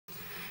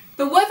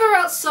The weather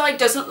outside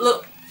doesn't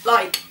look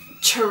like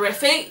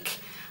terrific,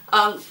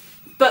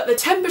 but the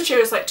temperature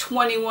is like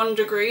 21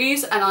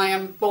 degrees and I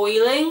am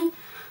boiling.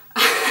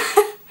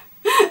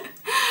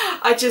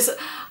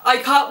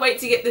 I can't wait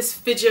to get this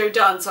video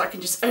done so I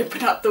can just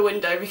open up the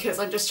window, because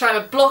I'm just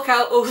trying to block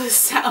out all the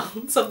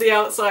sounds of the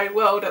outside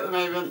world at the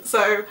moment.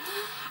 So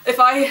if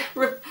I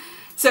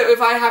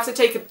have to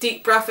take a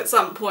deep breath at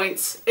some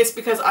point, it's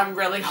because I'm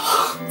really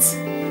hot.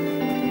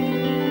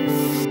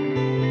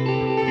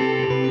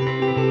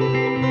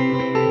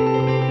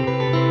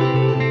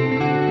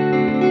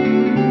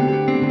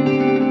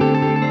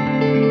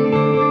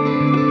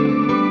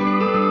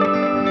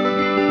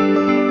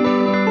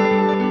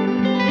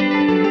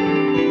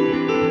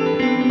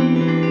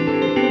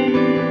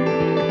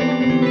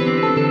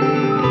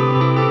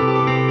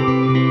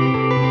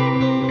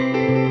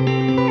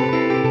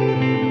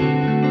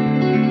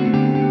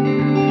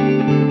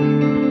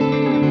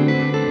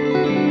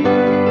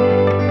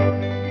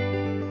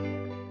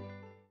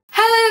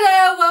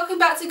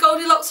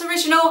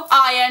 Original,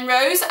 I am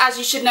Rose, as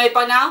you should know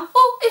by now.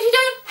 Oh, if you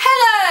don't,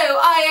 hello,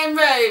 I am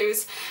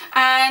Rose,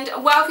 and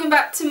welcome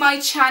back to my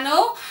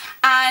channel.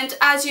 And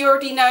as you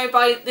already know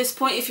by this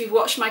point, if you've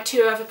watched my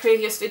 2 other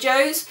previous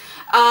videos,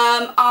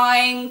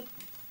 I'm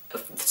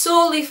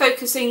solely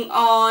focusing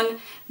on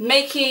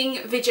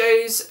making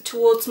videos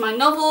towards my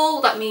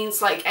novel. That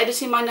means like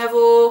editing my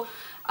novel,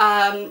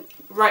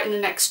 writing the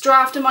next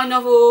draft of my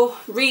novel,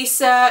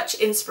 research,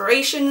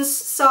 inspirations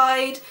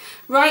side.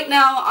 Right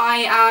now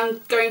I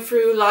am going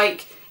through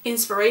like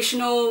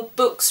inspirational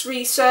books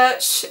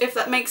research, if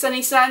that makes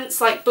any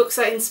sense, like books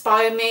that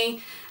inspire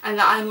me and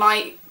that I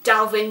might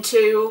delve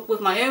into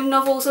with my own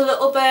novels a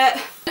little bit.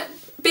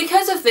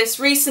 Because of this,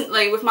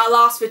 recently with my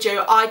last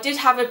video I did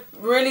have a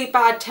really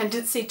bad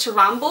tendency to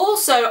ramble,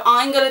 so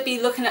I'm going to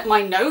be looking at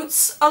my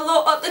notes a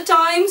lot at the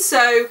time.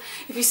 So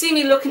if you see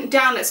me looking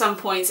down at some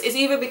points, it's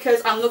either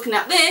because I'm looking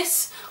at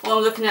this or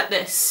I'm looking at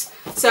this.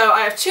 So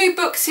I have 2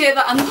 books here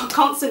that I'm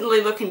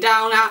constantly looking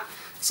down at,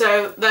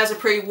 so there's a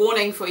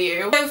pre-warning for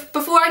you. So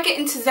before I get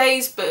into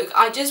today's book,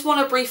 I just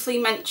want to briefly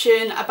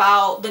mention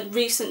about the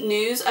recent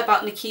news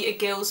about Nikita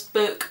Gill's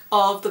book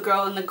of The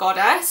Girl and the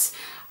Goddess.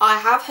 I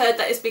have heard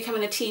that it's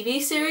becoming a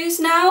TV series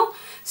now,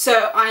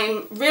 so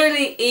I'm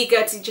really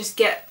eager to just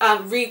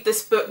read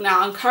this book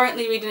now. I'm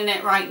currently reading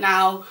it right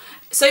now.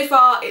 So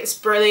far it's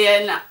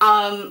brilliant,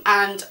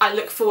 and I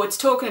look forward to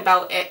talking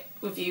about it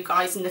with you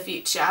guys in the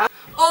future.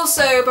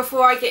 Also,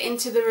 before I get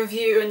into the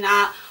review and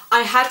that,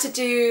 I had to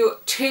do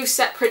 2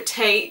 separate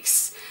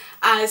takes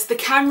as the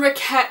camera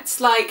kept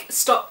like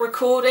stop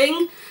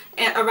recording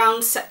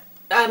around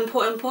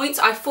important points.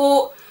 I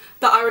thought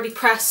that I already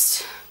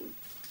pressed,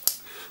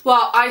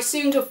 well, I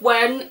assumed of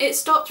when it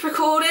stopped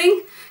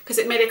recording because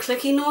it made a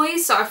clicky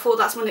noise, so I thought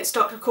that's when it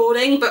stopped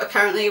recording, but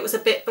apparently it was a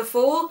bit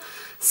before,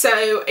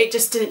 so it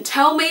just didn't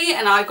tell me,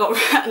 and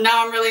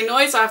now I'm really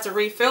annoyed, so I have to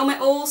refilm it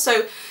all.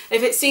 So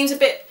if it seems a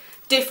bit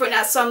different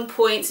at some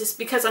points, it's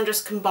because I'm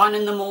just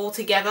combining them all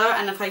together,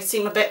 and if I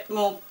seem a bit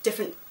more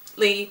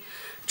differently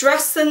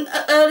dressed than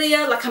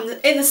earlier, like I'm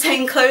in the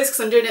same clothes because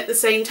I'm doing it at the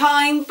same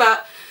time,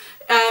 but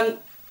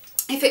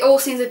if it all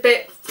seems a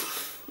bit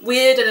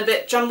weird and a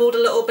bit jumbled a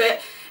little bit,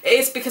 it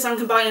is because I'm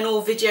combining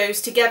all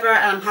videos together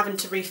and I'm having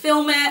to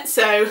refilm it,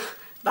 so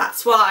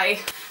that's why.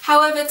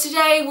 However,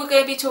 today we're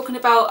going to be talking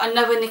about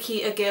another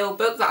Nikita Gill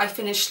book that I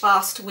finished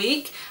last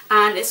week,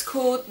 and it's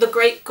called The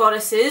Great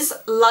Goddesses: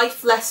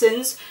 Life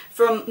Lessons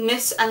from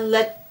Myths and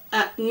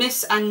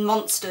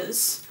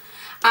Monsters.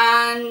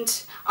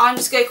 And I'm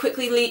just going to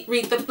quickly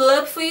read the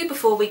blurb for you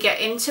before we get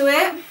into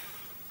it.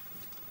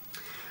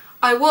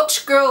 I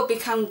watched girl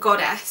become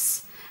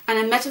goddess, and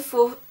a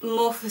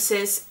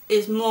metamorphosis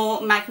is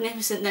more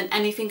magnificent than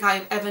anything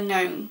I've ever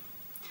known.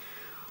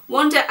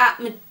 Wonder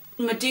at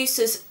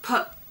Medusa's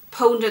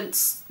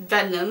Pondent's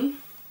venom.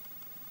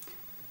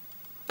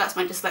 That's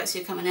my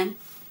dyslexia coming in.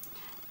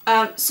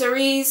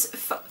 Ceres'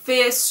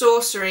 fierce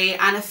sorcery,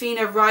 and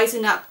Athena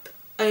rising up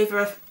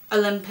over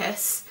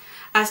Olympus,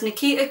 as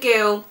Nikita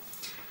Gill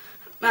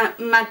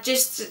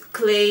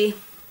majestically,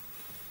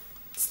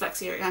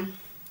 dyslexia again,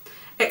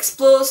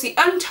 explores the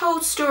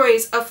untold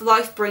stories of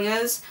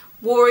life-bringers,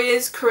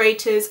 warriors,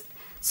 creators,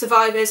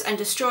 survivors and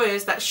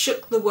destroyers that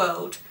shook the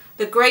world,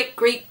 the great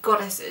Greek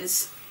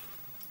goddesses.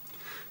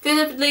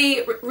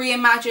 Vividly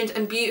reimagined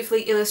and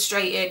beautifully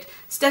illustrated,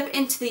 step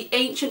into the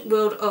ancient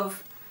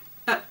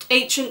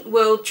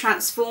world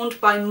transformed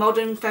by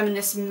modern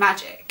feminist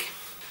magic.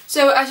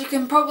 So as you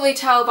can probably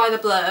tell by the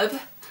blurb,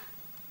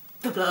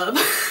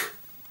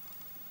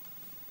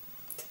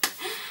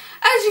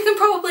 as you can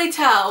probably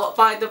tell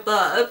by the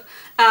blurb,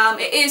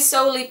 it is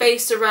solely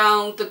based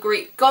around the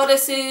Greek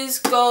goddesses,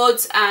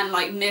 gods, and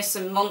like myths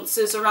and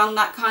monsters around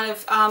that kind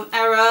of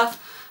era.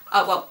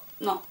 Well,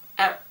 not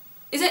era.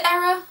 Is it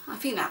era? I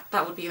think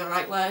that would be the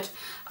right word.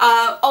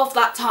 Of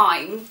that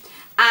time.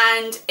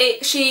 And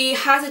she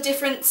has a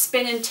different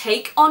spin and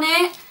take on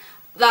it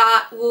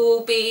that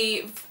will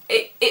be,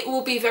 it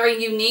will be very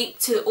unique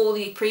to all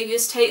the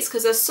previous takes,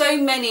 because there's so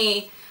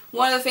many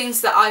one of the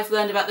things that I've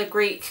learned about the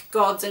Greek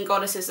gods and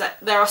goddesses, that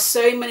there are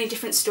so many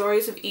different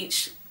stories of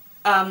each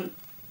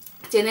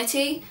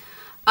divinity.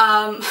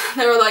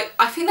 There are like,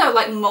 I think there are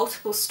like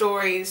multiple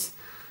stories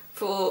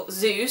for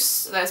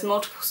Zeus, there's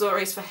multiple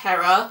stories for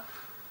Hera.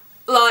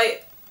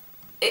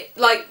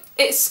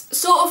 It's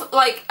sort of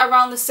like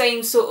around the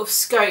same sort of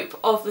scope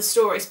of the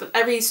stories, but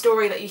every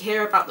story that you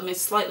hear about them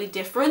is slightly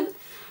different.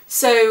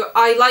 So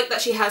I like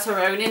that she has her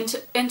own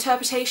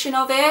interpretation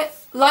of it.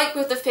 Like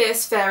with the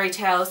fierce fairy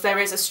tales, there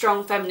is a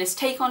strong feminist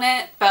take on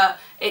it, but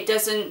it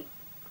doesn't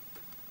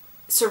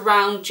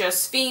surround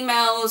just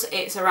females,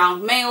 it's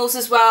around males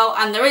as well,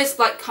 and there is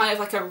like kind of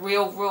like a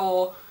real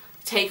raw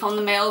take on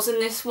the males in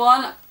this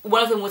one.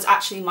 One of them was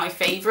actually my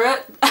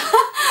favourite,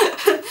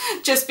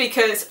 just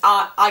because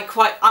I'm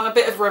a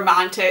bit of a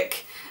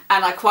romantic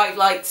and I quite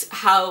liked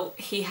how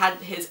he had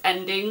his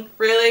ending,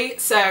 really,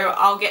 so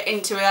I'll get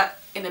into it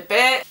in a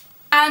bit.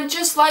 And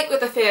just like with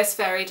the fierce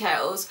fairy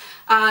tales,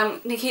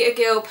 Nikita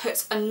Gill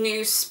puts a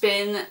new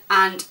spin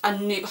and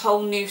a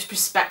whole new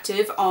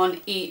perspective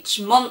on each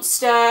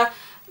monster,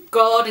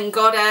 god and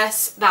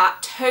goddess,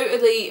 that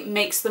totally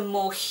makes them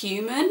more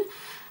human,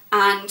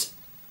 and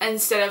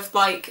instead of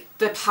like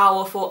the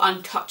powerful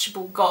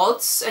untouchable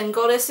gods and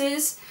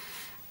goddesses,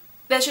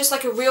 there's just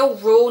like a real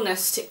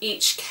rawness to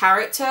each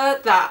character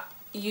that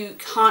you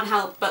can't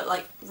help but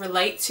like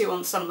relate to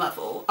on some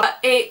level.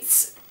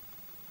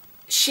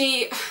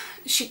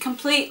 She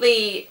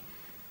completely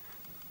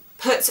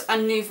puts a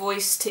new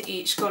voice to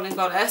each god and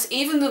goddess,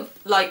 even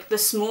the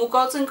small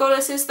gods and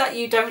goddesses that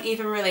you don't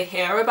even really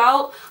hear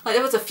about. Like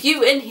there was a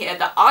few in here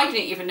that I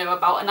didn't even know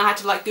about, and I had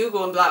to like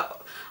Google and be like,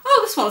 oh,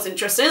 this one's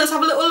interesting, let's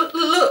have a little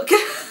look.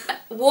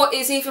 What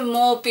is even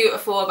more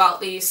beautiful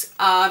about these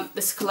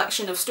this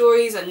collection of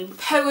stories and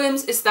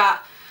poems is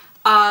that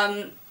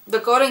the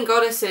god and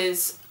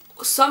goddesses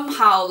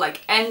somehow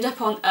like end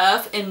up on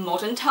Earth in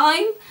modern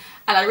time,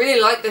 and I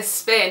really like this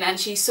spin, and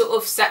she sort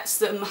of sets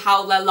them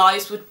how their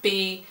lives would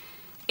be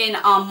in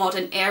our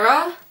modern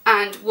era.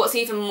 And what's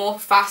even more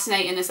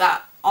fascinating is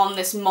that on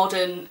this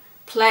modern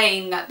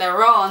plane that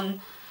they're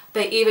on,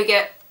 they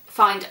either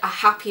find a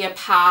happier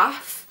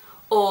path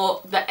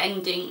or the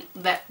ending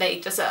that they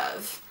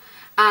deserve.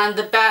 And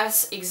the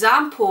best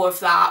example of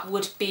that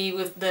would be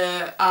with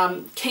the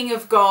King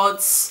of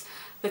Gods,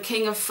 the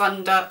King of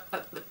Thunder,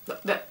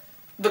 the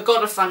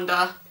God of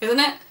Thunder, isn't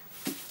it?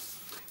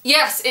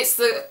 Yes, it's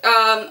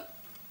the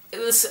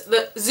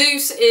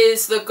Zeus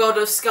is the god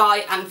of sky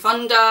and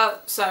thunder,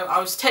 so I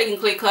was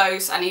technically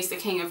close, and he's the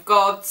king of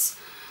gods.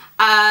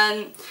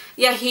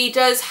 Yeah, he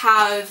does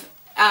have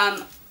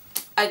a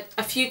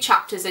few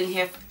chapters in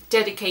here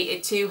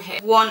dedicated to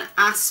him. One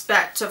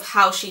aspect of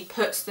how she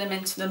puts them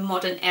into the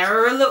modern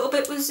era a little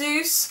bit with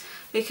Zeus,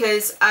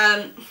 because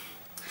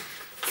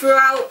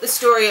throughout the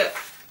story,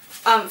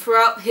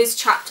 throughout his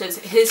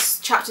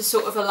chapters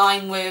sort of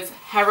align with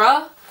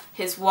Hera,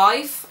 his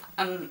wife,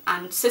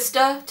 and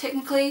sister,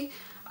 technically.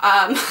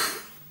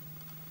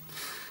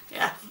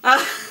 Yeah.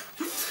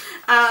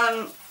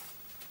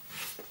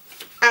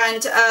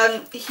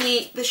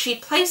 She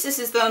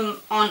places them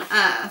on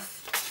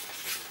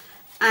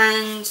Earth,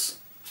 and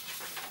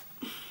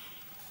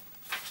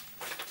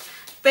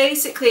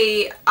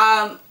basically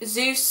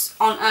Zeus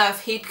on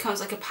Earth, he becomes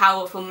like a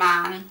powerful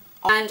man,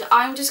 and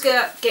I'm just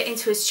gonna get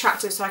into his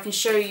chapter so I can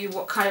show you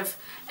what kind of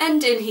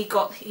ending he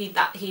got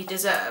that he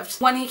deserved.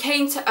 When he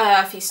came to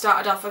Earth, he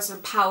started off as a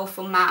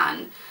powerful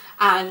man,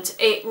 and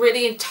it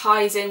really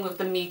ties in with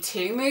the Me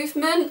Too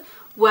movement,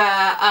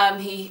 where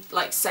he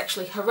like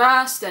sexually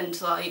harassed and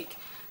like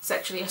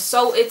sexually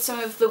assaulted some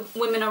of the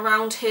women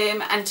around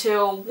him,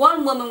 until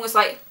one woman was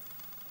like,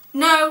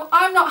 no,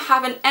 I'm not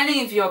having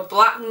any of your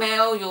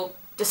blackmail, your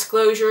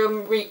disclosure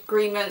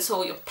agreements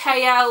or your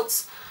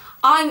payouts.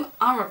 I'm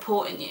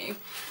reporting you.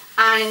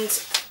 And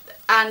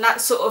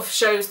that sort of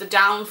shows the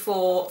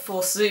downfall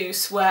for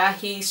Zeus, where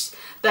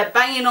they're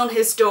banging on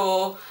his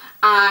door,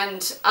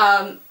 and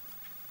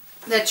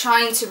they're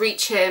trying to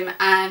reach him,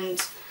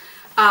 and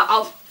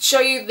I'll show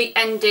you the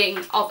ending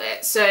of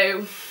it.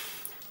 So,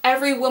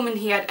 every woman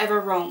he had ever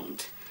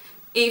wronged,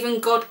 even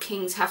god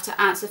kings have to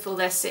answer for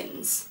their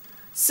sins.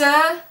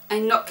 Sir, a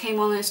knock came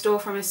on his door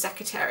from his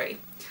secretary.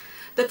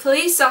 The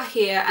police are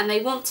here and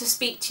they want to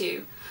speak to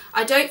you.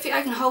 I don't think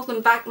I can hold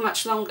them back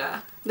much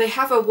longer. They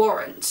have a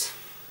warrant.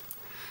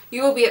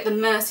 You will be at the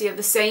mercy of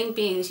the same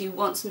beings you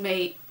once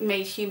made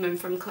human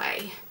from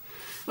clay.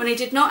 When he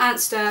did not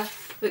answer,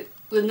 the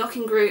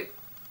knocking grew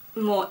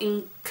more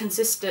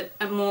inconsistent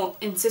and more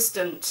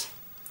insistent,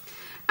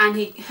 and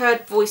he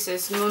heard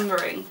voices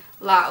murmuring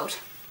loud.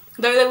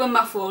 Though they were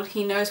muffled,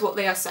 he knows what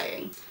they are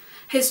saying.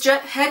 His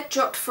head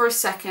dropped for a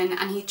second,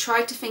 and he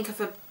tried to think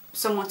of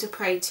someone to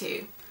pray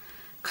to.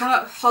 Come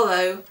up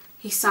hollow,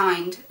 he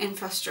signed in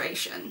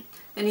frustration.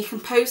 Then he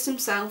composed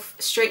himself,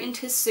 straightened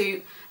his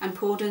suit, and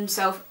pulled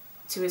himself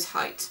to his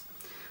height.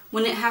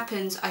 When it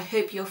happens, I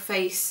hope you'll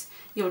face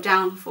your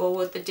downfall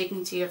with the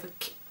dignity of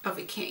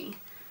a king.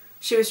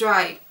 She was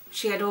right.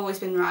 She had always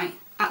been right.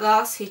 At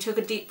last, he took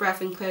a deep breath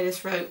and cleared his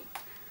throat.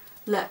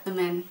 Let them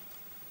in.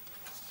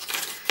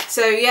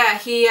 So yeah,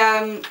 he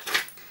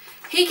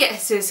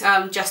gets his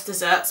just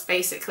desserts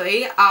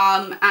basically,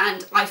 and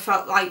I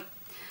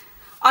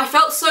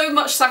felt so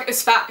much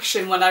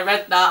satisfaction when I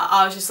read that.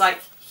 I was just like,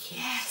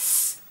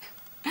 yes,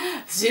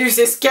 Zeus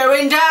is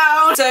going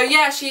down. So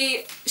yeah,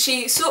 she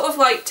sort of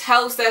like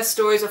tells their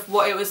stories of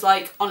what it was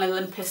like on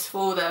Olympus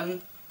for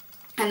them,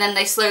 and then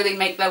they slowly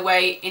make their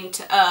way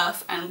into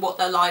Earth and what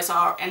their lives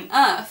are in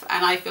Earth,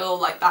 and I feel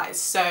like that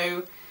is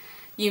so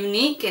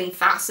unique and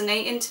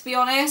fascinating, to be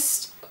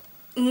honest.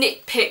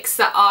 Nitpicks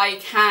that I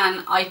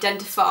can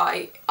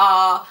identify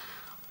are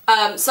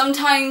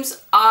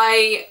sometimes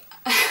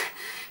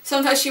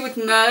she would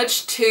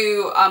merge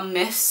two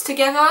myths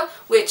together,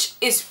 which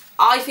is,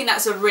 I think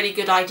that's a really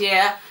good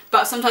idea,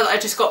 but sometimes I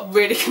just got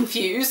really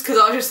confused because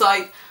I was just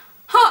like,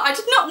 huh, I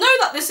did not know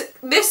that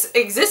this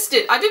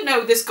existed. I didn't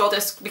know this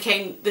goddess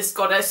became this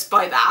goddess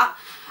by that.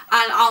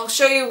 And I'll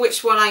show you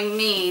which one I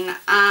mean.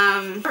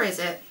 Where is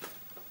it?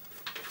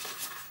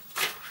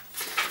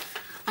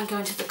 I'm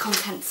going to the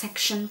content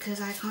section because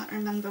I can't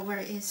remember where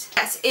it is.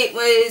 Yes, it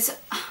was...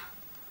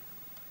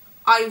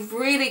 I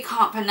really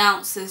can't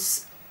pronounce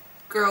this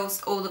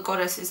girl's or the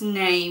goddess's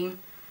name.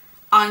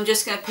 I'm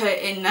just going to put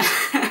it in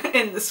the,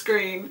 in the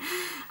screen.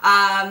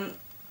 And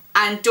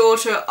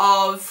daughter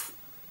of...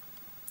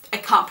 I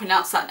can't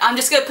pronounce that. I'm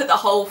just going to put the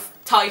whole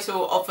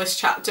title of this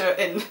chapter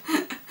in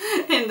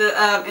in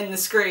the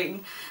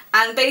screen.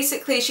 And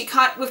basically, she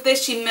with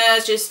this she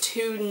merges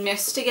two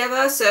myths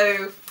together.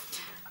 So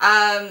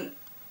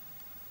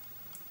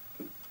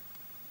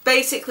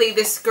basically,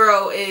 this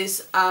girl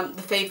is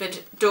the favoured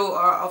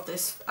daughter of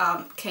this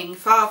king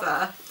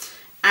father,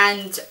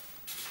 and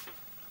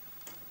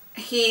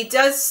he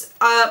does.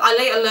 I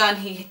later learn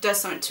he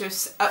does something to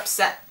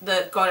upset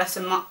the goddess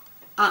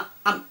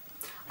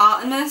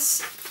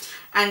Artemis,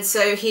 and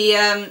so she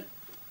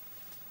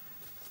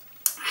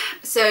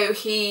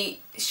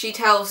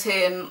tells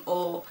him,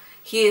 or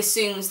he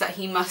assumes that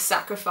he must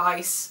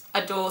sacrifice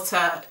a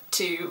daughter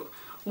to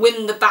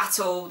win the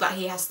battle that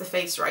he has to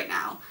face right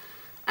now.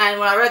 And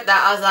when I read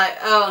that, I was like,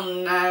 oh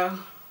no,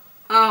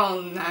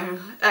 oh no.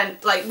 And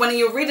like when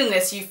you're reading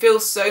this, you feel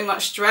so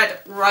much dread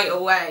right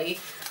away,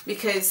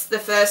 because the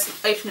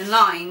first opening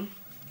line,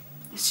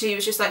 she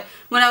was just like,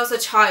 when I was a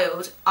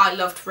child, I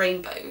loved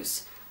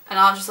rainbows. And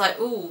I was just like,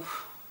 ooh,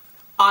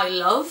 I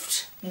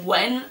loved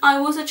when I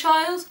was a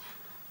child?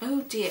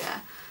 Oh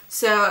dear.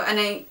 So, and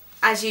then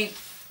as you,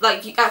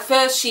 like, at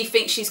first she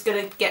thinks she's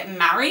gonna get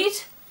married,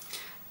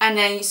 and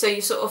then so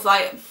you sort of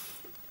like,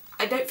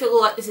 I don't feel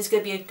like this is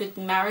going to be a good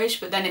marriage,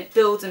 but then it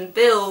builds and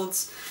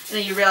builds, and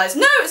then you realise,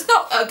 no, it's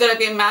not going to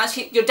be a marriage,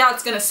 your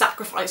dad's going to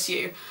sacrifice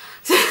you.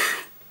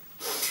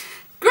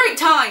 Great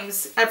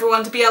times,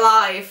 everyone, to be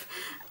alive.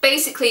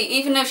 Basically,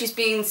 even though she's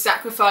being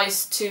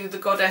sacrificed to the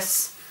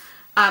goddess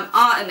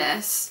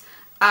Artemis,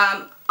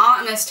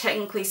 Artemis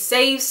technically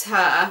saves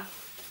her,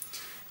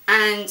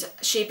 and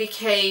she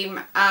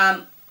became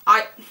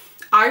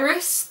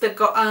Iris, the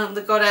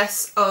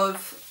goddess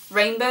of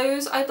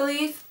rainbows, I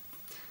believe.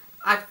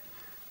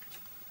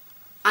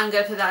 I'm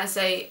going to put that and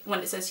say when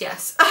it says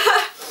yes.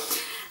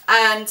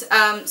 And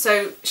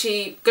so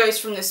she goes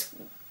from this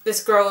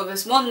girl with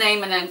this one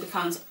name and then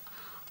becomes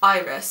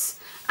Iris.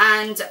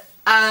 And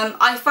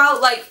I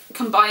felt like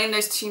combining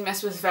those two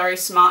myths was very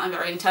smart and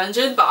very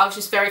intelligent, but I was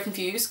just very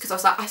confused because I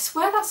was like, I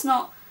swear that's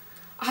not...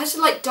 I had to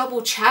like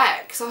double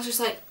check because I was just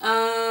like,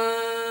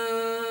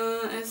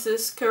 is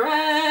this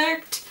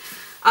correct?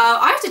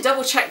 I have to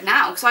double check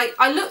now because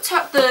I looked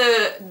up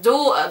the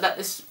daughter that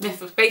this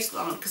myth was based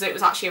on because it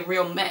was actually a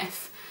real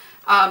myth.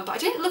 But I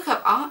didn't look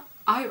up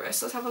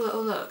Iris. Let's have a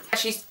little look.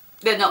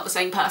 They're not the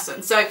same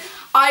person. So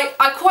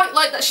I quite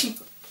like that she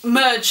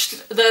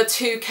merged the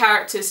two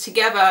characters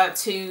together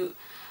to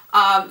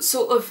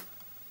sort of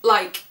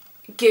like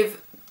give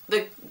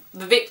the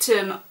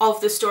victim of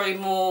the story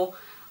more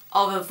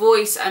of a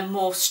voice and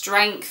more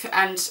strength,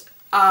 and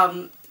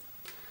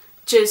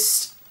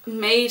just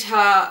made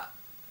her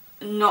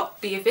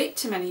not be a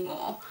victim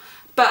anymore.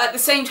 But at the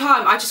same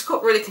time, I just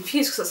got really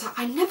confused because I was like,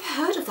 I never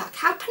heard of that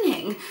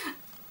happening.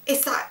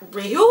 Is that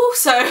real?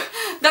 So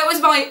that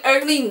was my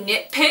only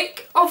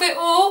nitpick of it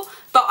all,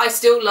 but I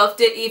still loved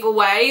it either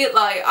way.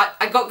 Like,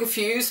 I got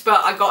confused,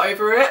 but I got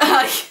over it.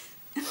 Like,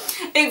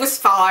 it was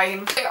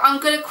fine. I'm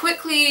going to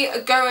quickly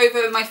go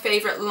over my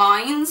favourite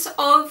lines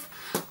of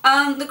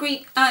the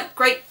Greek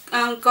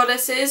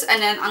goddesses,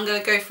 and then I'm going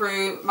to go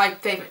through my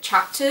favourite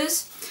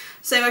chapters.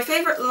 So my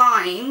favourite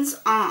lines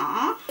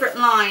are...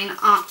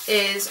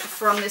 is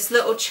from this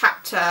little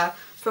chapter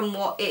from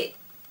what it...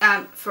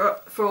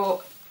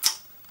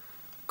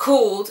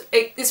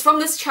 It's from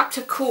this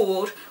chapter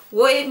called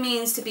What It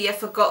Means to Be a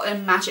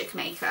Forgotten Magic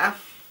Maker.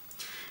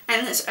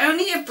 And it's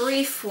only a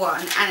brief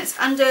one, and it's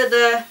under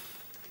the...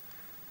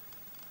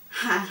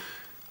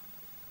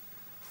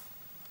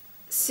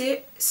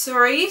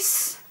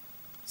 Ceres?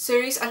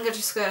 I'm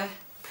just gonna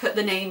put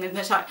the name in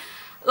the title.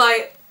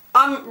 Like,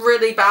 I'm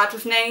really bad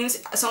with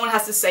names. Someone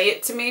has to say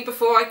it to me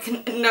before I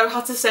can know how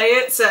to say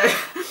it, so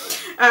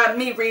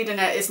me reading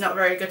it is not a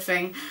very good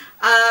thing.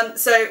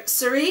 So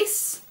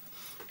Ceres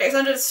it's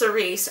under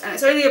Cerise, and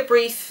it's only a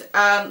brief,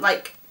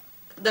 like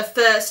the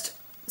first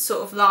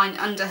sort of line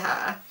under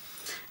her,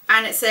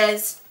 and it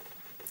says,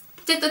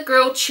 did the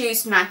girl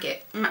choose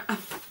magic?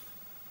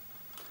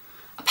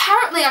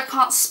 Apparently I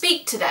can't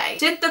speak today.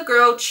 Did the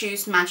girl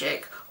choose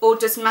magic, or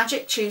does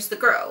magic choose the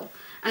girl?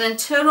 An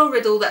internal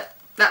riddle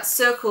that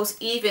circles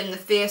even the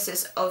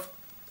fiercest of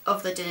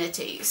the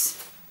divinities.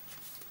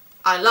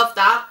 I love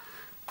that,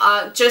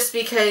 just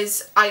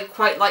because I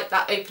quite like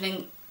that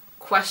opening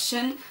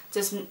question.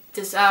 Does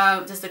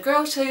the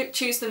girl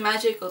choose the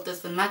magic, or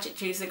does the magic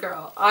choose the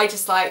girl? I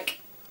just like,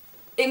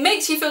 it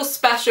makes you feel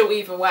special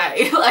either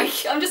way.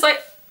 Like, I'm just like,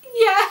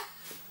 yeah.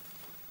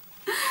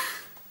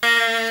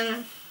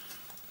 And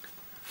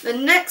the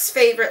next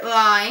favourite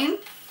line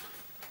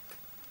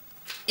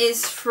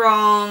is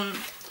from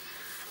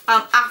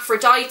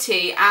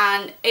Aphrodite,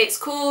 and it's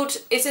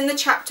in the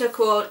chapter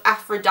called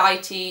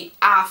Aphrodite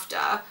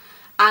After,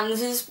 and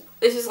this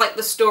is like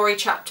the story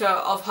chapter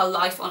of her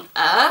life on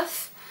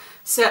Earth,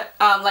 so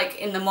like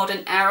in the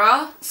modern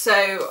era.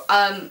 So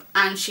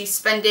and she's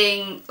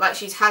spending, like,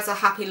 she has a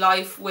happy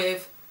life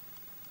with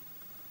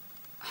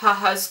her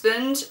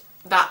husband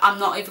that I'm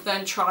not even going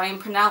to try and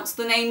pronounce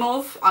the name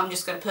of. I'm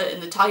just going to put it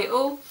in the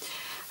title.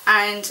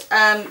 And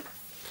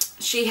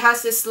she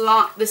has this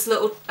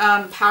little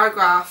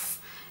paragraph,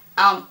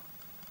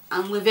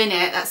 and within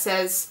it that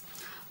says,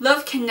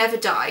 love can never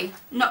die,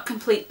 not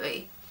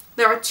completely.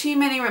 There are too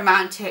many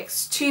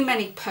romantics, too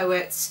many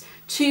poets,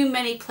 too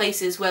many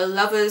places where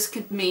lovers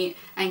could meet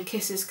and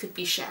kisses could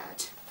be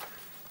shared.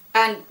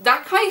 And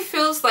that kind of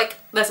feels like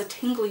there's a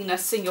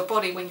tingliness in your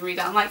body when you read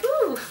that. I'm like,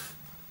 ooh,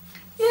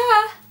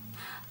 yeah,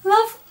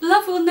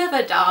 love will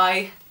never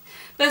die.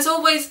 There's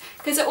always,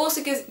 because it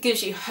also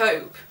gives you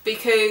hope,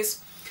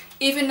 because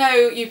even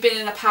though you've been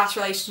in a past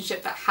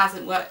relationship that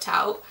hasn't worked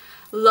out,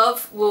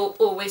 love will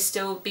always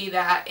still be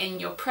there in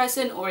your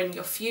present or in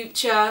your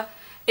future.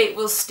 It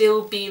will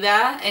still be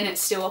there, and it's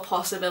still a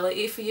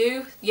possibility for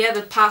you. Yeah,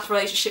 the past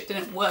relationship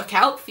didn't work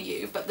out for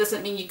you, but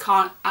doesn't mean you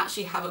can't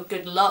actually have a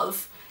good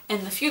love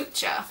in the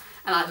future.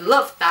 And I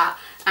love that,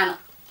 and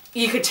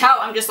you could tell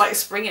I'm just like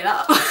springing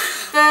up.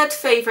 Third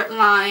favourite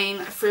line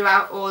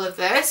throughout all of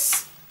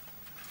this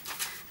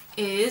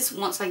is,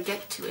 once I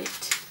get to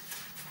it,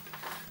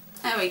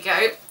 there we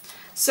go.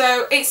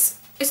 So it's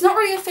not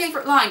really a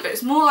favourite line, but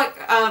it's more like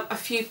a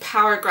few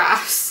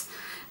paragraphs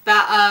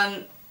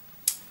that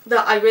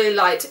that I really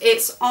liked.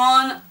 It's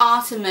on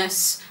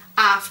Artemis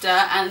After,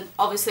 and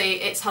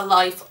obviously it's her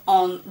life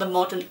on the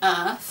modern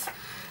Earth,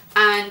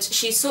 and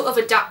she's sort of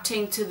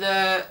adapting to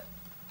the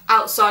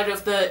outside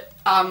of the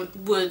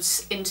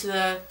woods into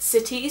the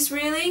cities,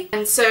 really.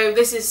 And so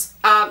this is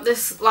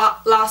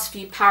last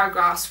few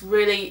paragraphs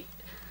really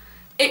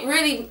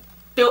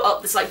built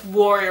up this like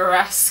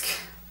warrior-esque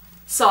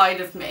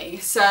side of me.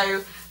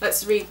 So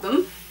let's read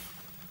them.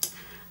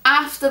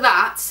 After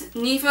that,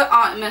 neither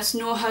Artemis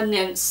nor her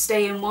nymphs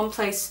stay in one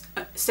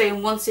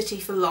city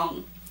for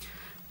long.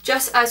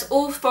 Just as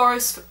all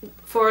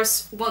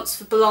forests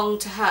once belonged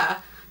to her,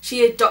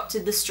 she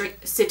adopted the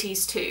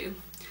cities too.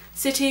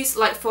 Cities,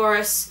 like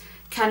forests,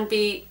 can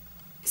be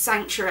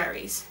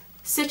sanctuaries.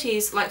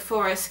 Cities, like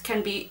forests,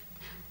 can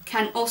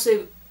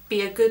also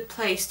be a good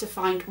place to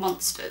find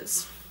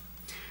monsters.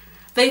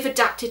 They've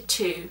adapted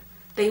too.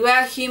 They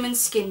wear human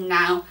skin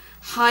now,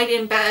 hide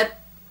in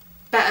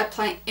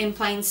in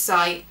plain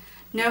sight,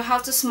 know how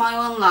to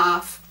smile and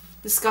laugh,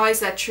 disguise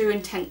their true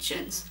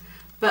intentions.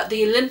 But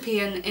the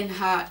Olympian in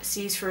her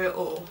sees through it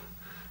all.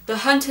 The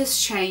hunt has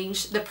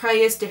changed, the prey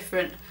is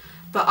different,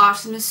 but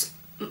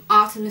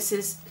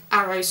Artemis's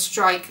arrows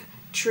strike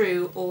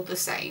true all the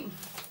same.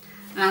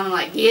 And I'm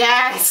like,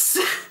 yes!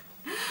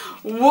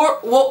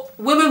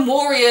 Women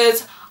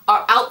warriors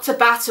are out to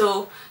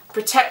battle,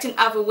 protecting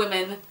other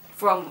women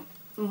from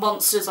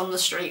monsters on the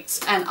streets,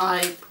 and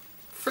I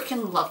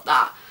freaking love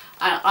that.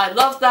 I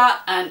love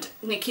that, and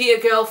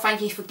Nikita Gill, thank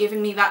you for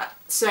giving me that.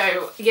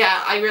 So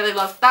yeah, I really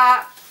love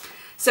that.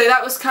 So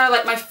that was kind of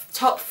like my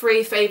top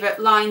 3 favourite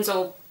lines,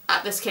 or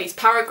at this case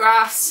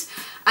paragraphs.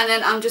 And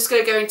then I'm just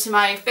going to go into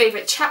my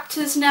favourite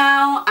chapters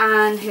now,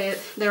 and here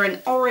they're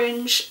in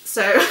orange.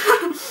 So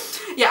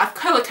yeah, I've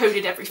colour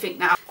coded everything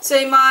now.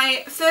 So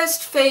my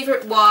first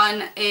favourite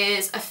one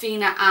is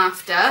Athena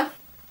After,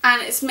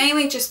 and it's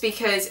mainly just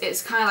because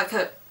it's kind of like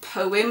a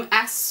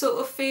poem-esque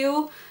sort of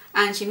feel.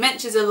 And she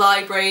mentions a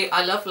library.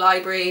 I love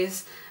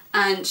libraries,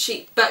 and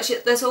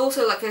there's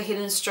also like a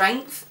hidden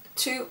strength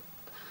to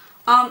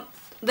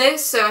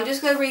this. So I'm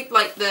just going to read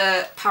like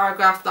the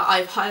paragraph that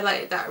I've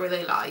highlighted that I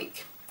really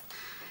like.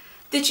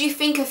 Did you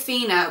think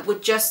Athena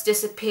would just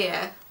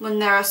disappear when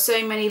there are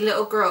so many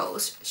little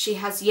girls she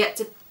has yet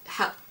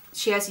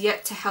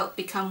to help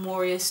become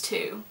warriors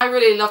too? I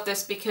really love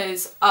this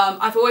because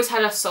I've always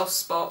had a soft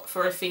spot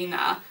for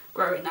Athena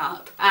growing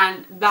up,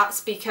 and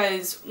that's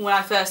because when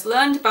I first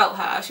learned about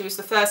her, she was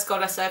the first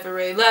goddess I ever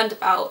really learned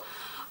about.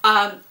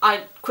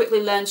 I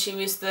quickly learned she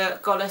was the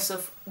goddess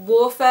of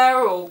warfare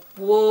or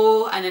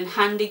war, and then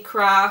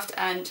handicraft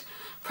and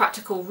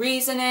practical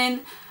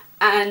reasoning,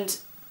 and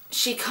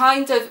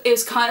it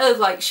was kind of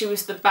like she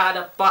was the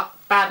bad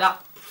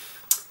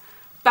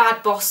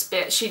boss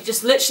bit. She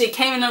just literally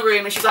came in a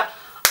room and she was like,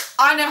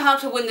 I know how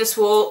to win this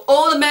war,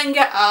 all the men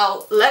get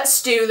out,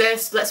 let's do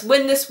this, let's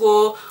win this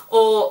war.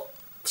 Or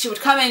she would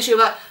come in and she would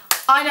be like,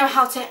 I know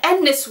how to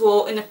end this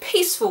war in a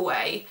peaceful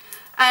way.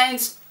 And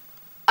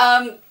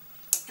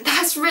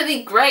that's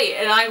really great,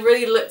 and I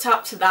really looked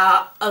up to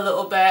that a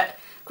little bit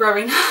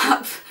growing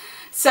up.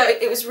 So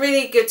it was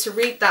really good to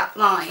read that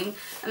line.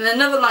 And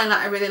another line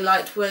that I really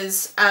liked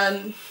was,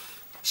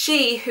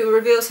 she who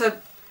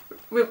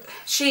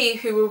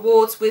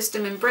rewards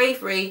wisdom and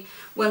bravery.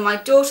 When my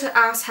daughter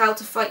asks how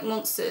to fight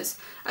monsters,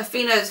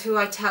 Athena is who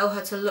I tell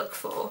her to look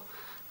for.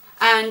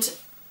 And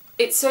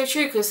it's so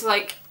true, because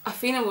like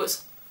Athena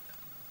was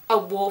a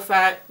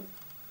warfare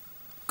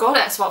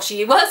goddess. Well,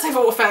 she was a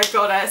warfare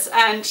goddess,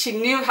 and she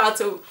knew how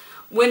to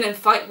win and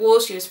fight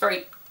wars. She was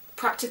very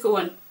practical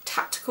and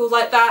tactical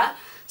like that.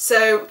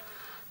 So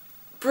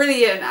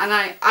brilliant, and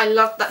I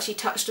loved that she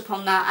touched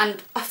upon that.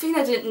 And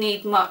Athena didn't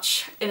need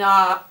much in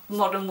our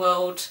modern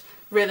world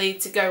really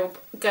to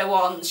go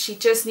on. She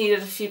just needed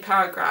a few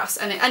paragraphs,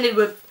 and it ended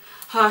with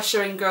her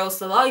showing girls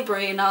the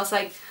library, and I was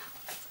like,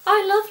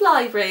 I love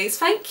libraries,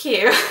 thank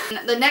you.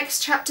 And the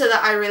next chapter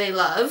that I really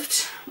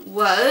loved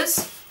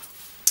was,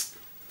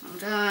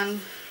 hold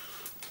on,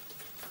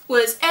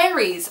 was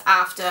Ares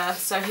after,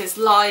 so his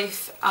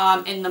life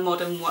in the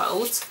modern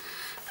world.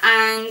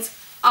 And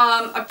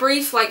a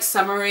brief like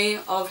summary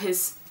of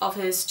his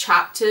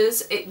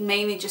chapters. It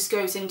mainly just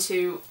goes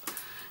into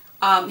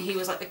he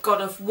was like the god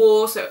of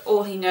war, so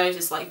all he knows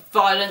is like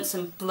violence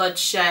and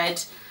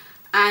bloodshed.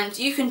 And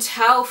you can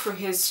tell through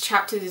his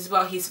chapters as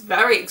well, he's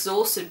very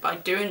exhausted by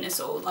doing this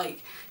all.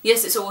 Like,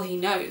 yes, it's all he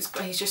knows,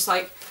 but he's just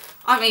like,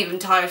 I'm even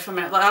tired from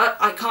it. Like,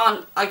 I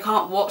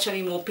can't watch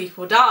any more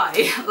people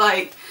die.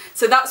 Like,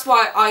 so that's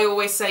why I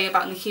always say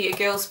about Nikita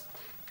Gill's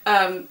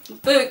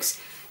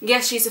books,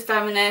 yes, she's a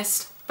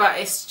feminist,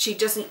 but she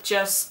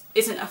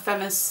isn't a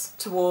feminist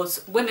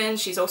towards women,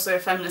 she's also a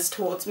feminist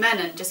towards men,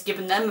 and just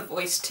giving them a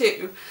voice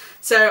too.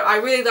 So I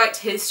really liked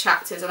his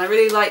chapters, and I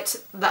really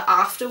liked the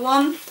after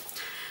one.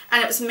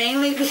 And it was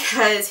mainly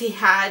because he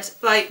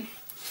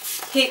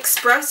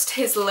expressed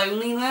his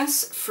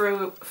loneliness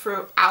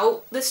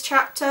throughout this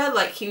chapter.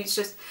 Like,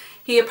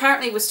 he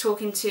apparently was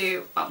talking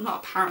to, well,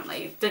 not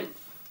apparently,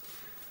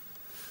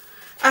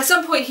 at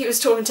some point he was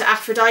talking to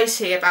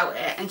Aphrodite about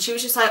it, and she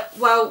was just like,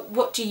 well,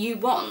 what do you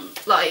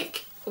want?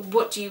 Like,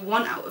 what do you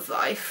want out of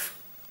life?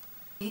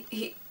 And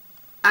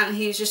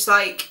he was just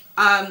like,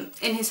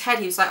 in his head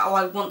he was like, oh,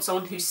 I want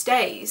someone who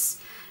stays.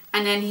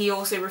 And then he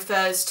also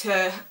refers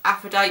to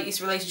Aphrodite's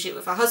relationship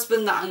with her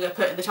husband, that I'm going to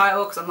put in the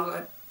title because I'm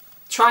not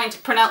trying to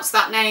pronounce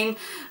that name.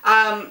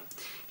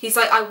 He's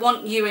like, I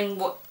want you in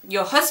what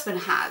your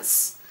husband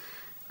has.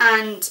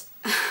 And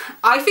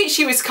I think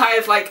she was kind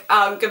of like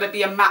going to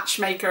be a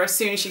matchmaker as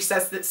soon as she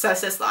says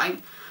this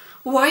line.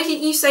 Why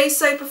didn't you say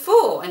so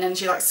before? And then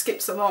she like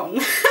skips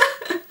along.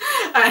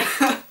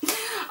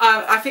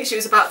 I think she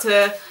was about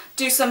to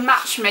do some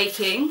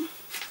matchmaking.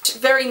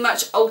 Very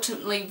much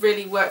ultimately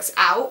really works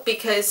out,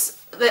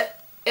 because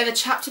in the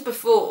chapter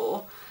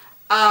before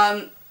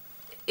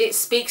it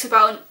speaks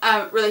about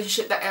a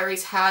relationship that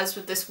Ares has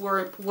with this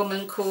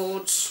woman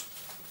called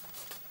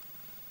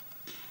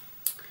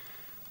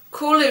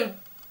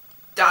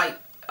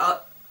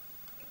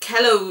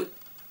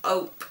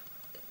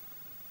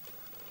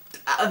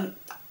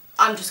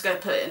I'm just going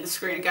to put it in the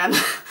screen again.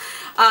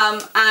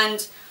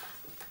 And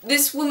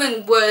this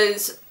woman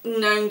was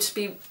known to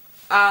be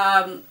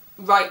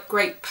write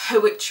great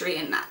poetry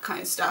and that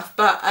kind of stuff,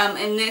 but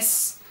in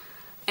this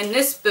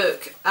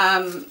book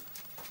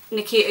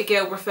Nikita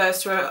Gill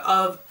refers to her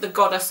of the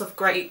goddess of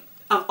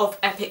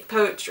epic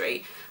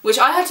poetry, which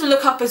I had to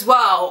look up as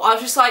well. I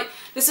was just like,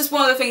 this is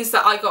one of the things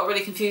that I got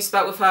really confused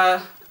about with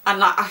her, and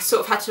like, I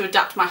sort of had to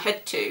adapt my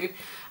head to.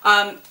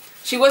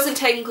 She wasn't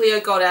technically a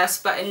goddess,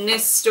 but in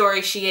this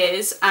story she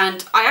is,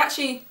 and I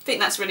actually think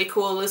that's really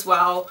cool as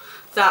well,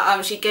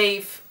 that she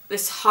gave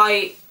this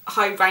high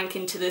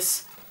ranking to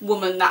this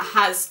woman that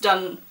has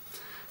done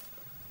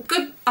a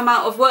good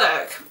amount of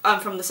work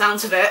from the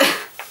sounds of it.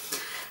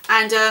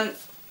 And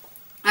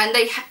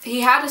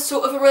he had a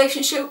sort of a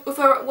relationship with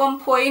her at one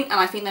point, and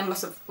I think they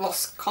must have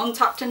lost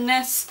contact in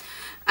this.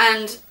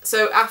 And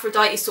so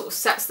Aphrodite sort of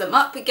sets them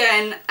up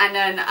again, and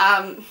then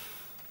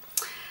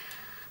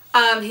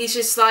he's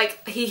just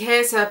like, he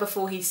hears her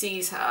before he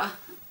sees her,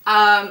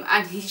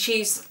 and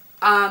she's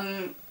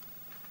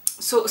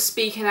sort of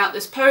speaking out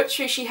this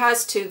poetry she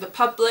has to the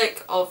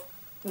public of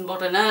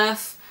modern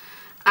Earth,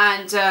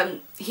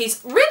 and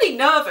he's really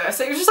nervous.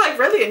 It was just like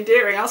really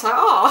endearing. I was like,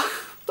 oh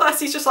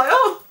bless. He's just like,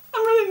 oh,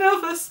 I'm really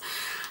nervous.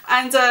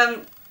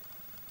 And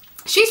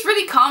she's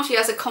really calm. She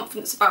has a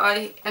confidence about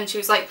her, and she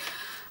was like,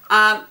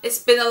 it's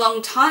been a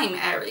long time,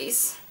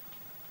 Ares.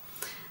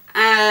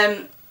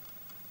 And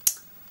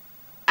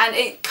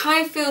it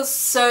kind of feels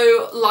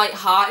so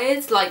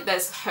light-hearted, like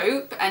there's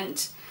hope.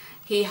 And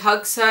he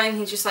hugs her and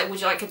he's just like, would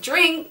you like a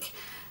drink?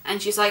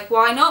 And she's like,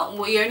 why not?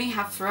 We only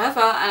have forever.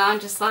 And I'm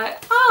just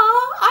like,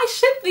 ah, I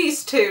ship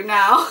these two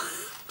now.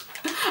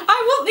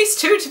 I want these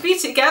two to be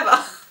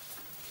together.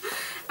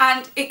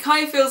 And it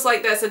kind of feels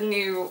like there's a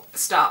new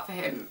start for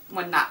him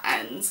when that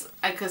ends.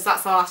 Because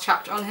that's the last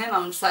chapter on him.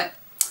 I'm just like,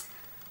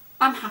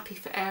 I'm happy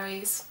for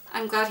Aries.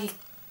 I'm glad he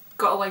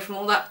got away from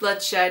all that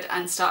bloodshed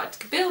and started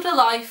to build a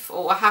life,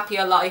 or a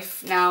happier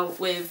life now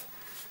with,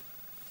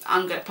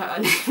 I'm going to put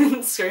her name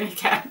on the screen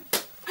again.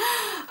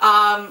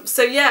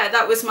 So yeah,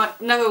 that was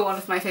another one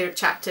of my favourite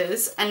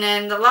chapters. And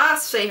then the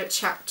last favourite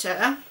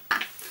chapter,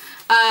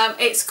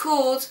 it's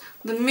called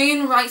The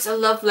Moon Writes a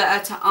Love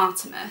Letter to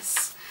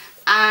Artemis.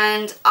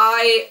 And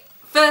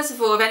first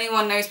of all, if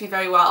anyone knows me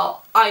very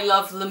well, I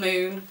love the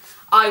moon.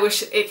 I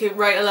wish it could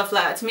write a love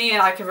letter to me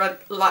and I could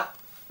write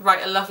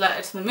a love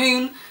letter to the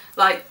moon.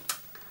 Like,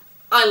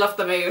 I love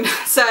the moon.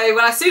 So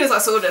as soon as I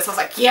saw this, I was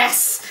like,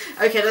 yes!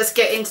 Okay, let's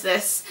get into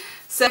this.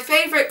 So my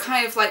favourite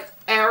kind of like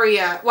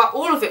area, well,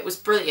 all of it was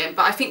brilliant,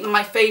 but I think that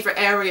my favourite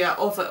area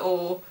of it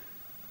all,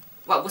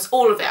 well, was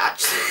all of it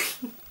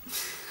actually.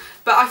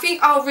 But I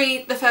think I'll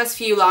read the first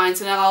few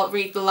lines and then I'll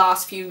read the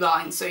last few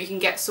lines so you can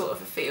get sort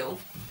of a feel.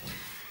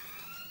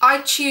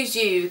 I choose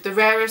you, the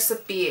rarest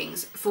of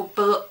beings, for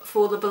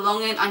the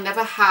belonging I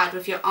never had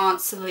with your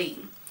Aunt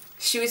Celine.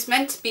 She was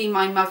meant to be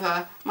my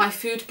mother, my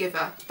food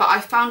giver, but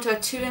I found her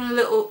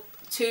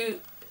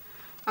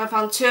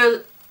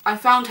I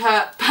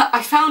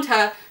found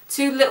her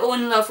too little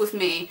in love with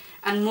me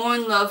and more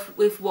in love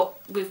with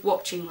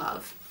watching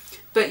love.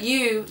 But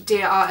you,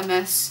 dear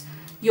Artemis,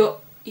 you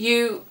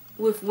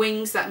with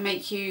wings that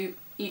make you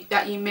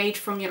made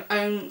from your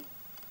own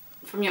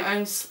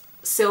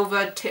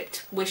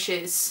silver-tipped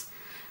wishes,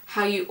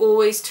 how you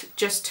always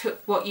just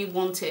took what you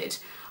wanted.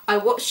 I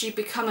watched you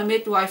become a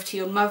midwife to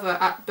your mother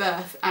at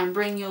birth and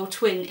bring your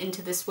twin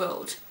into this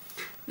world.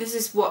 This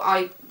is what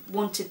I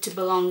wanted to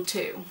belong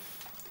to.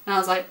 And I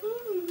was like,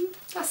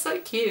 that's so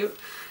cute.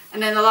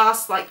 And then the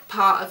last like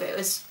part of it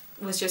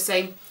was just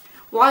saying,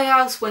 why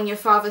else when your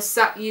father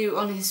sat you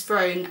on his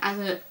throne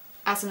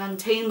as an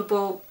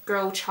untamable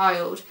girl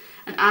child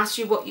and asked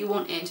you what you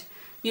wanted,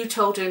 you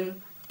told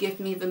him, give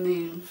me the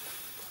moon.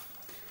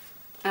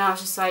 And I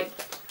was just like,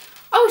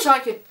 I wish I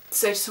could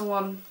say to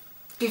someone,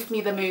 give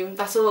me the moon,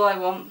 that's all I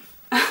want.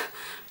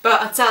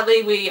 But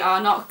sadly we are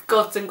not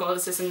gods and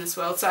goddesses in this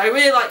world, so I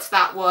really liked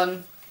that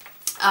one.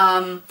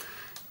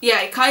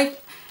 Yeah, it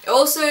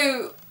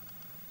also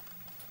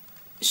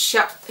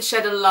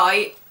shed a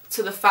light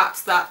to the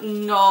fact that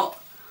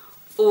not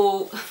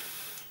all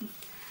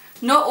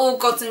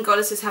gods and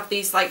goddesses have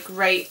these like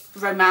great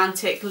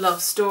romantic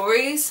love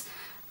stories,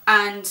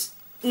 and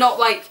not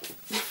like,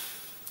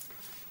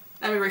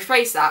 let me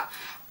rephrase that,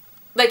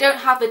 they don't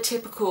have the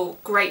typical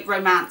great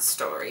romance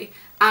story.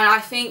 And I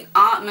think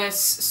Artemis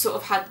sort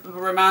of had the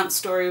romance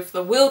story of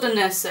the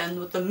wilderness and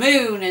with the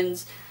moon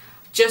and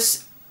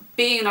just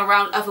being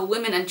around other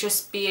women and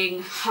just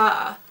being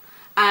her.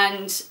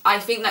 And I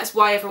think that's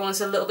why everyone's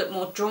a little bit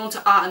more drawn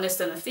to Artemis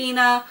than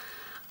Athena,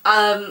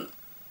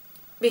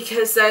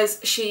 because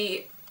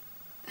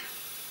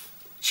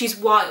she's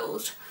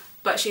wild,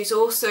 but she's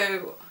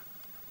also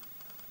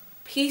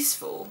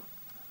peaceful.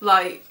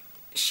 Like,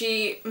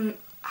 she in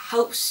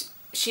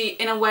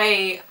a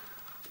way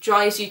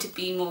drives you to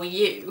be more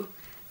you,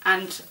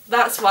 and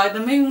that's why the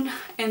moon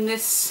in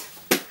this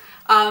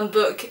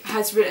book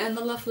has written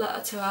the love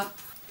letter to her.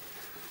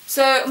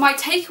 So my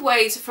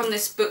takeaways from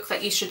this book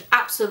that you should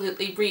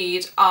absolutely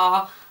read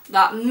are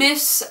that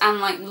myths and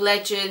like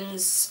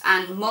legends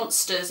and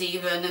monsters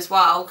even as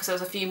well, because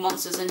there's a few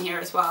monsters in here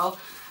as well,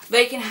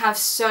 they can have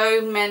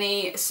so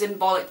many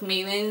symbolic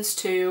meanings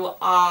to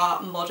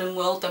our modern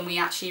world than we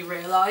actually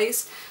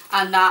realise,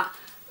 and that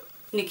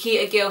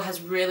Nikita Gill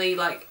has really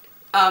like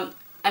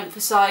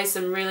emphasised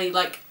and really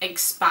like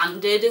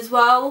expanded as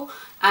well,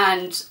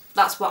 and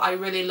that's what I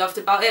really loved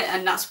about it,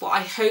 and that's what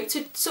I hope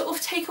to sort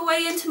of take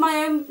away into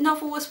my own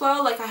novel as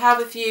well. Like, I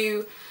have a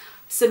few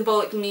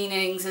symbolic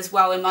meanings as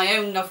well in my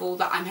own novel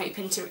that I'm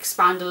hoping to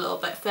expand a little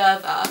bit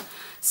further,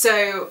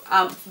 so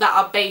that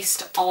are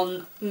based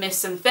on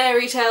myths and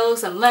fairy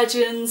tales and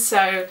legends.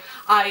 So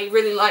I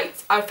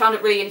found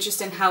it really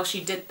interesting how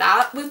she did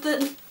that with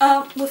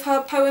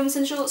her poems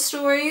and short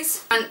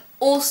stories. And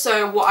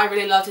also what I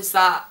really loved is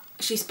that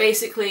she's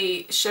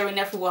basically showing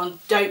everyone,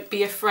 don't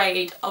be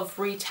afraid of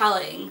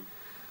retelling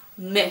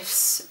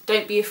myths,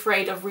 don't be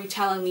afraid of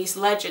retelling these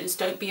legends,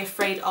 don't be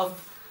afraid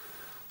of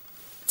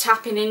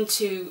tapping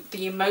into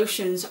the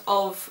emotions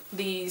of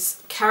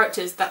these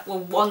characters that were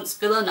once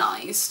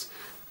villainized.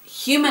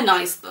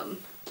 Humanize them,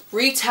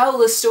 retell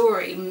the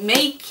story,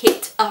 make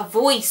it a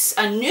voice,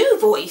 a new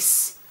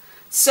voice.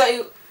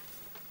 So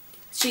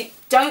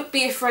don't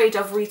be afraid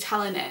of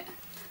retelling it,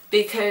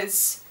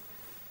 because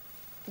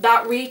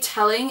that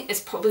retelling is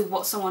probably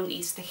what someone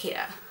needs to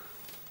hear.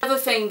 Another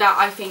thing that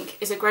I think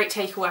is a great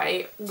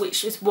takeaway,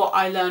 which is what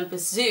I learned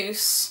with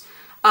Zeus,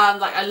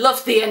 like, I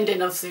loved the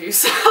ending of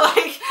Zeus.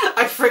 Like,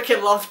 I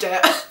freaking loved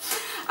it.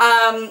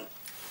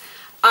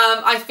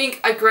 I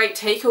think a great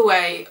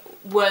takeaway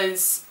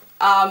was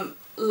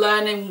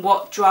learning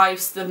what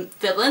drives the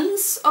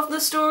villains of the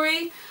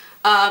story.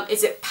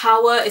 Is it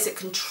power? Is it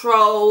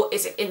control?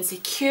 Is it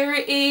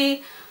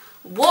insecurity?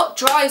 What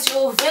drives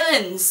your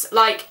villains?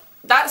 Like,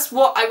 that's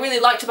what I really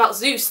liked about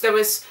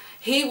Zeus.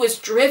 He was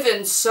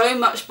driven so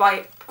much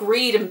by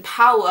greed and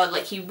power.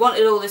 Like, he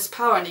wanted all this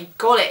power and he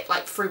got it,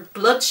 like, through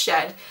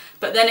bloodshed.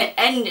 But then it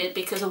ended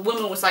because a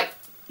woman was like,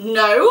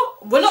 no,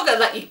 we're not going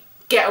to let you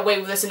get away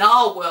with this in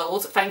our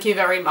world, thank you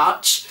very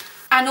much.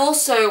 And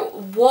also,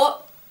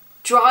 what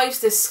drives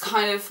this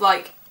kind of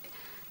like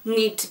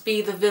need to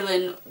be the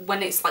villain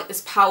when it's like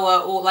this power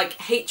or like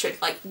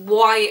hatred? Like,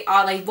 why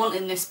are they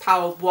wanting this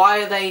power?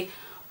 Why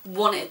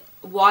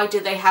do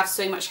they have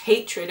so much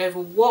hatred over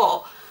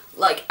what?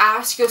 Like,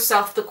 ask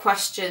yourself the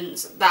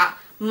questions that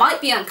might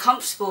be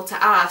uncomfortable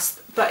to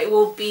ask, but it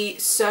will be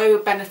so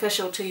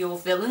beneficial to your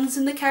villains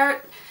in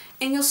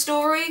your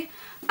story,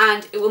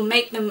 and it will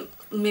make them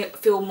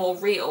feel more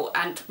real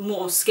and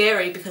more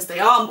scary because they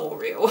are more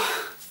real.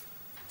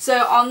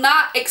 So on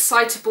that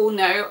excitable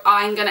note,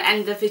 I'm going to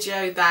end the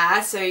video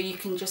there so you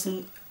can just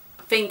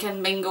think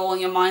and mingle in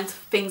your mind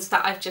things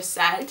that I've just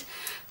said.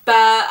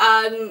 But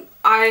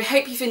I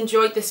hope you've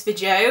enjoyed this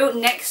video.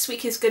 Next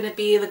week is going to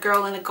be The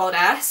Girl and the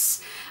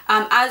Goddess.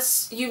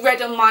 As you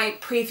read on my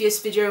previous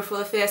video for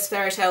the Fierce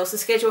Fairy Tales, the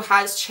schedule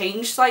has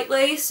changed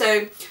slightly,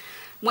 so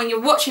when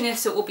you're watching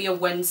this it will be a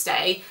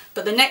Wednesday,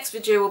 but the next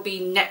video will be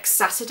next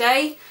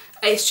Saturday.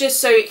 It's just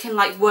so it can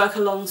like work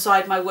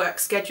alongside my work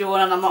schedule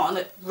and I'm not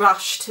in a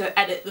rush to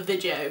edit the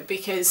video,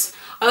 because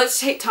I like to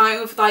take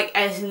time with like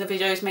editing the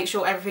videos, make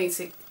sure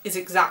everything is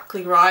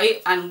exactly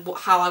right and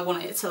how I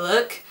want it to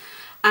look.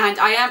 And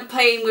I am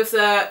playing with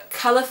the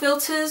colour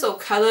filters or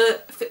colour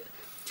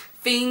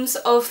themes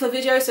of the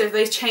video, so if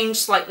they change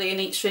slightly in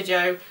each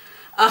video,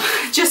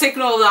 just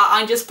ignore that.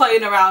 I'm just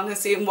playing around and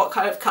seeing what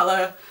kind of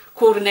colour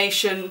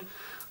coordination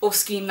or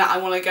scheme that I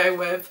want to go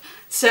with.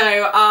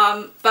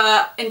 So,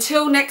 but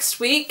until next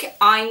week,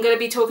 I'm going to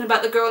be talking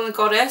about The Girl and the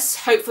Goddess.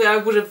 Hopefully I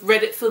would have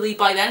read it fully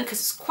by then, because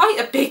it's quite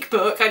a big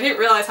book. I didn't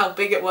realise how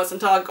big it was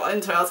until I got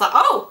into it. I was like,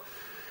 oh,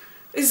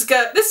 this is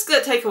going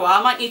to take a while.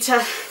 I might need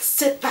to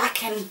sit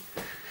back and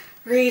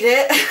read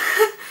it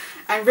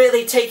and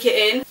really take it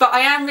in. But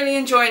I am really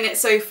enjoying it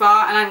so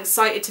far, and I'm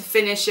excited to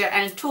finish it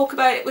and talk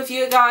about it with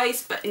you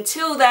guys. But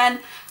until then,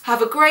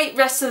 have a great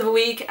rest of the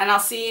week, and I'll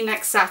see you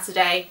next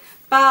Saturday.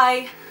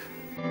 Bye!